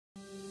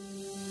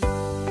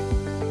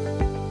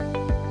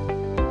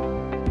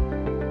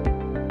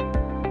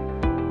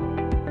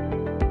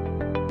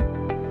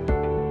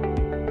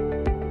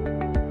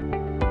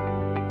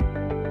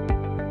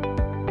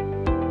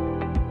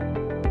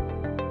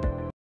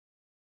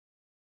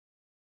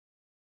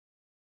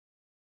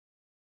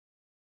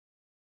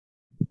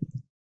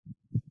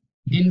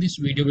In this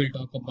video, we'll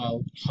talk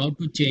about how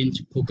to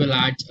change Google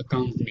Ads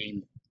account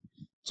name.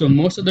 So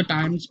most of the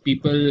times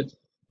people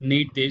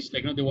need this,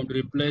 like, they want to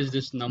replace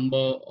this number,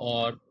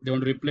 or they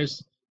want to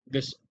replace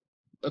this,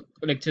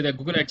 let's say the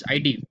Google Ads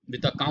ID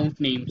with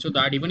account name, so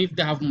that even if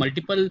they have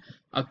multiple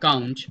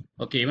accounts,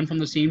 okay, even from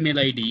the same mail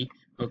ID,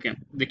 okay,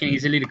 they can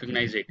easily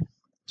recognize it.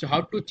 So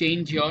how to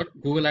change your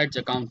Google Ads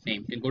account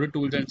name? You can go to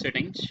tools and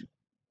settings,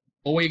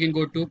 or you can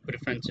go to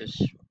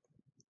preferences.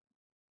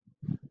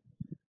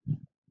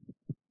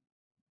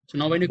 So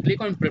now when you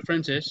click on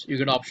preferences, you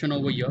get option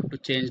over here to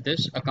change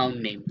this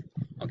account name.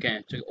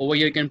 Okay, so over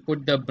here you can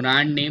put the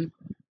brand name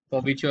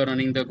for which you're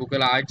running the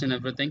Google Ads and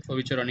everything, for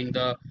which you're running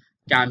the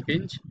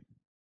campaigns.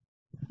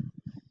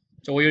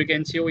 So over here you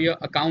can see over here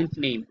account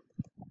name.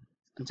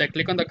 Once I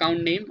click on the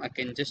account name, I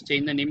can just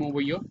change the name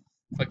over here.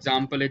 For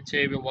example, let's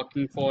say we're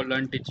working for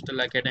Learn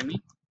Digital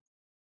Academy.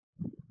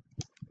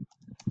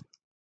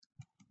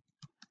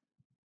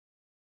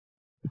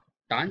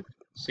 Done,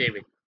 save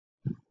it.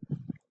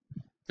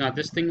 Now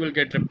this thing will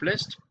get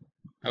replaced.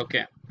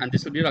 Okay, and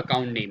this will be your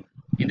account name.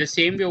 In the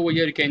same way over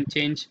here you can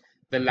change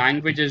the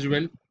language as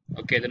well.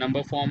 Okay, the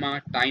number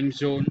format, time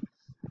zone.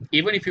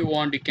 Even if you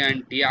want, you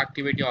can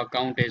deactivate your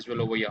account as well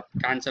over here.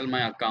 Cancel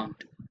my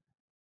account.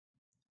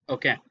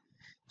 Okay,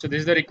 so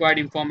this is the required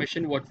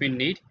information what we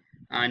need,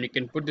 and you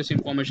can put this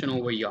information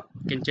over here.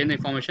 You can change the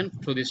information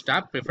through this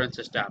tab,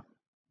 preferences tab.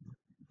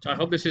 So I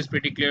hope this is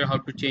pretty clear how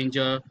to change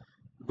your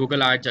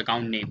Google Ads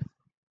account name.